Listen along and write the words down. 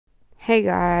Hey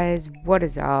guys, what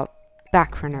is up?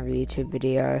 Back for another YouTube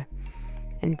video,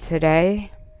 and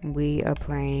today we are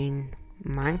playing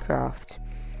Minecraft.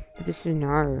 This is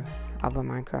no other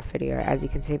Minecraft video. As you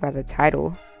can see by the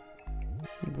title,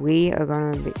 we are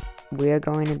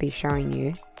going to be showing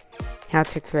you how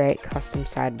to create custom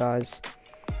sidebars.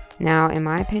 Now, in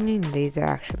my opinion, these are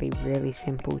actually really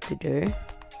simple to do.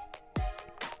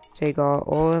 So you got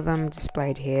all of them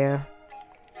displayed here.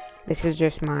 This is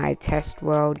just my test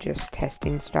world, just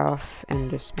testing stuff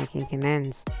and just making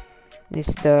commands. This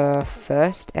is the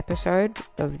first episode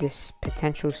of this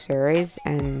potential series,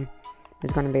 and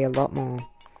there's going to be a lot more.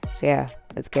 So yeah,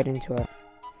 let's get into it.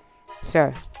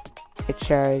 So, it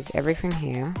shows everything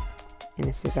here in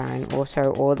this design.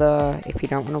 Also, if you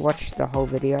don't want to watch the whole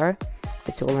video,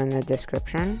 it's all in the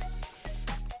description.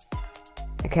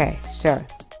 Okay, so,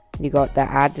 you got the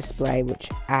add display,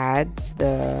 which adds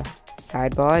the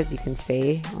sidebar, as you can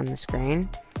see on the screen.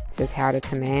 It says how to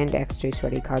command x2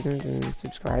 sweaty cousins and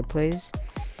subscribe please.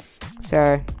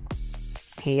 So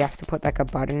here you have to put like a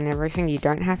button and everything. You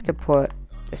don't have to put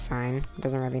a sign, it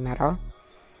doesn't really matter.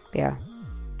 But yeah,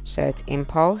 so it's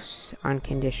impulse,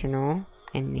 unconditional,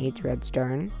 and needs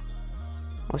redstone.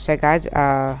 Also guys,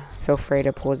 feel free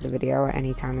to pause the video at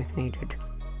any time if needed.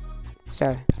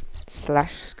 So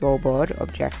 /scoreboard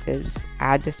objectives,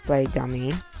 add display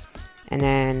dummy, and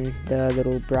then the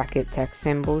little bracket text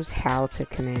symbols, how to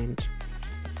command.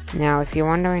 Now, if you're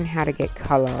wondering how to get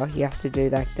color, you have to do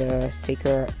like the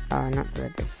secret, not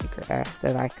the secret S,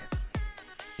 they're like,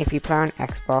 if you play on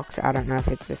Xbox, I don't know if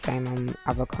it's the same on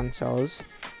other consoles,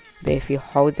 but if you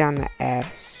hold down the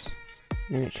S,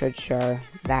 then it should show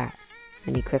that.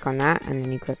 Then you click on that, and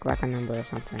then you click like a number or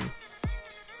something.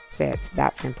 So yeah, it's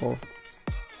that simple.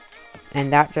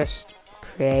 And that just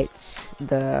creates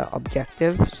the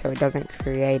objective, so it doesn't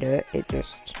create it, it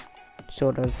just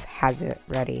sort of has it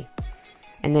ready.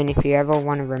 And then if you ever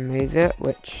want to remove it,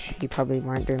 which you probably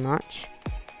won't do much,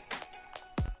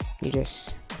 you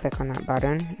just click on that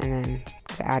button, and then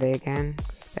to add it again,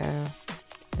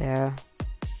 there,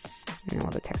 and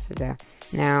all the text is there.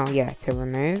 Now, yeah, to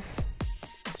remove,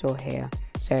 it's all here.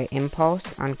 So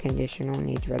impulse, unconditional,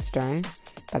 needs redstone.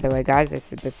 By the way guys,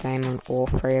 this is the same on all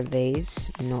three of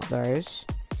these, not those.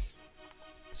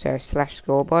 So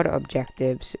 /scoreboard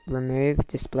objectives, remove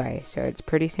display. So it's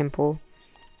pretty simple.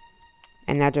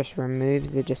 And that just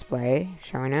removes the display,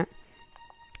 showing it.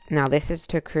 Now this is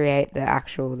to create the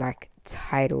actual like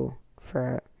title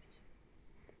for it.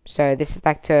 So this is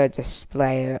like to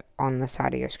display it on the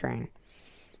side of your screen.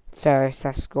 So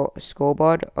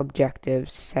 /scoreboard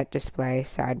objectives, set display,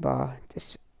 sidebar,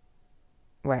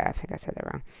 wait, I think I said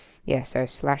that wrong. Yeah, so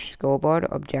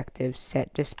 /scoreboard objectives,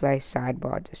 set display,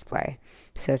 sidebar display.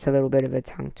 So it's a little bit of a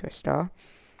tongue twister.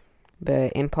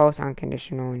 But impulse,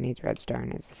 unconditional, and needs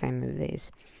redstone is the same with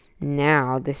these.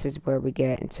 Now, this is where we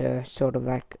get into sort of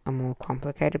like a more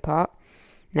complicated part.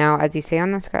 Now, as you see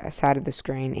on the side of the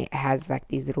screen, it has like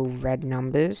these little red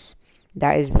numbers.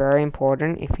 That is very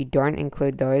important. If you don't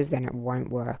include those, then it won't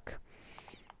work.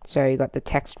 So you got the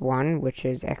text 1, which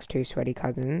is x2 sweaty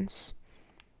cousins.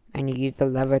 And you use the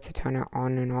lever to turn it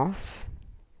on and off.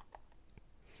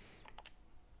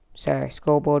 So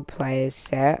scoreboard players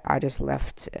set, I just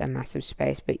left a massive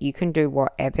space, but you can do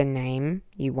whatever name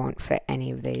you want for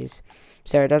any of these.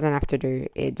 So it doesn't have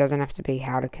to be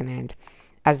how to command.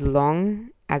 As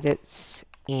long as it's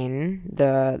in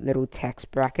the little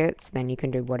text brackets, then you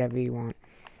can do whatever you want.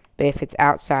 But if it's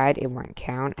outside, it won't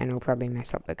count and it'll probably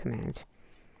mess up the commands.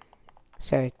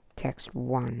 So text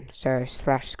 1, so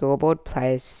 /scoreboard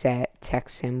players set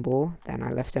text symbol, then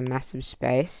I left a massive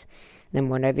space, then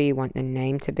whatever you want the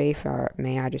name to be. For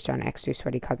me, I just done x2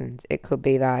 sweaty cousins. It could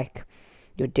be like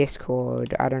your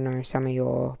Discord, I don't know, some of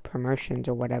your promotions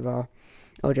or whatever,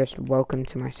 or just welcome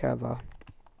to my server.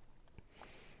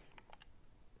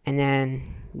 And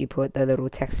then you put the little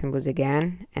text symbols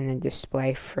again, and then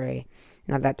display 3.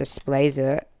 Now that displays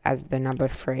it as the number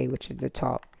 3, which is the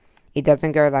top. It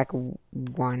doesn't go like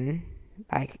 1,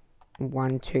 like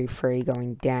 1, 2, 3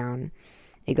 going down.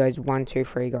 It goes 1, 2,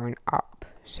 3 going up.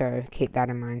 So keep that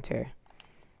in mind too.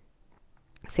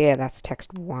 So yeah, that's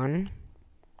text 1.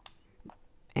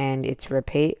 And it's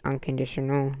repeat,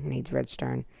 unconditional, needs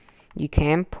redstone. You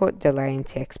can put delay in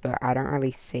text, but I don't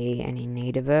really see any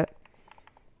need of it.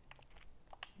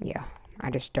 Yeah, I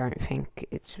just don't think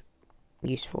it's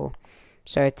useful.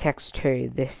 So text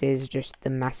 2, this is just the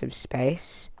massive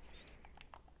space,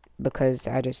 because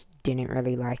I just didn't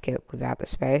really like it without the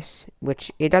space,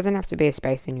 which it doesn't have to be a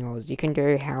space in yours. You can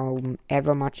do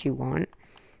however much you want,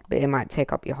 but it might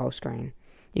take up your whole screen.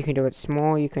 You can do it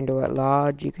small, you can do it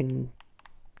large, you can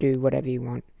do whatever you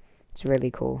want. It's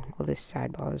really cool, all this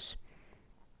sidebars.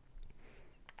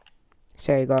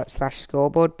 So you got slash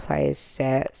scoreboard, players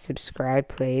set, subscribe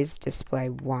please, display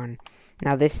 1.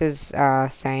 Now this is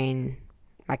saying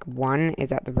like 1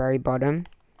 is at the very bottom,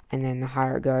 and then the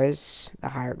higher it goes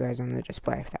on the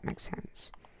display, if that makes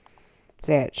sense.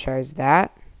 So yeah, it shows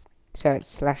that. So it's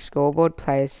slash scoreboard,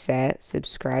 players set,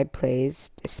 subscribe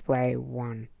please, display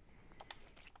 1.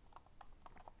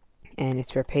 And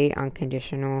it's repeat,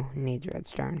 unconditional, needs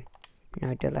redstone,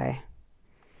 no delay.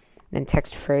 Then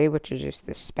text free, which is just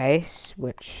the space,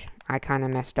 which I kind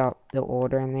of messed up the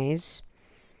order in these,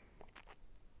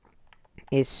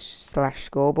 is slash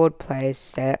scoreboard, players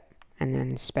set, and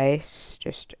then space,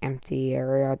 just empty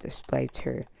area, display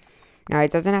 2. Now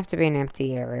it doesn't have to be an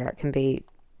empty area, it can be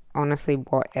honestly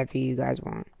whatever you guys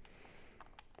want.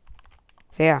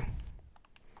 So yeah,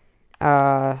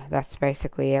 that's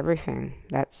basically everything.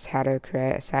 That's how to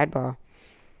create a sidebar.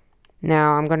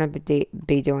 Now I'm going to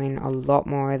be doing a lot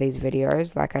more of these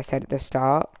videos. Like I said at the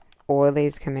start, all of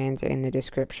these commands are in the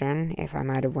description if I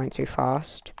might have went too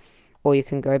fast, or you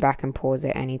can go back and pause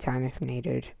at any time if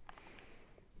needed.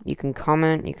 You can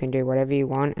comment, you can do whatever you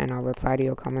want, and I'll reply to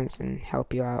your comments and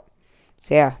help you out.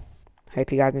 So yeah,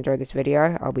 hope you guys enjoyed this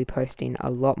video. I'll be posting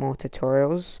a lot more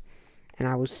tutorials, and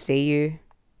I will see you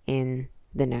in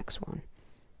the next one.